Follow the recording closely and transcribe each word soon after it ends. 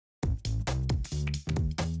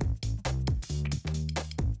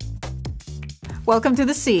Welcome to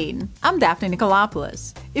the scene. I'm Daphne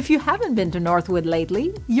Nicolopoulos. If you haven't been to Northwood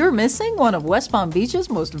lately, you're missing one of West Palm Beach's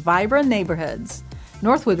most vibrant neighborhoods.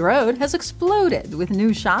 Northwood Road has exploded with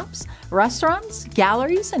new shops, restaurants,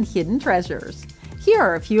 galleries, and hidden treasures. Here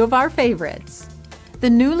are a few of our favorites. The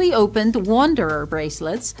newly opened Wanderer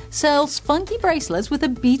Bracelets sells funky bracelets with a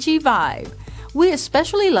beachy vibe. We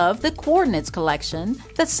especially love the Coordinates collection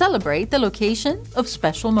that celebrate the location of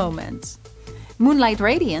special moments. Moonlight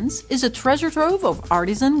Radiance is a treasure trove of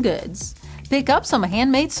artisan goods. Pick up some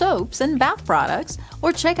handmade soaps and bath products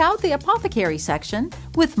or check out the apothecary section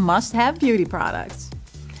with must-have beauty products.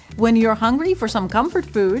 When you're hungry for some comfort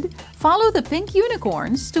food, follow the Pink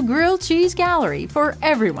Unicorns to Grilled Cheese Gallery for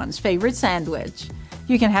everyone's favorite sandwich.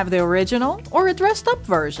 You can have the original or a dressed-up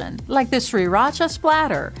version, like the Sriracha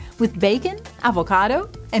Splatter with bacon, avocado,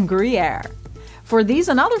 and Gruyere. For these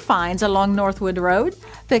and other finds along Northwood Road,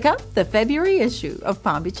 pick up the February issue of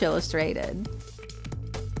Palm Beach Illustrated.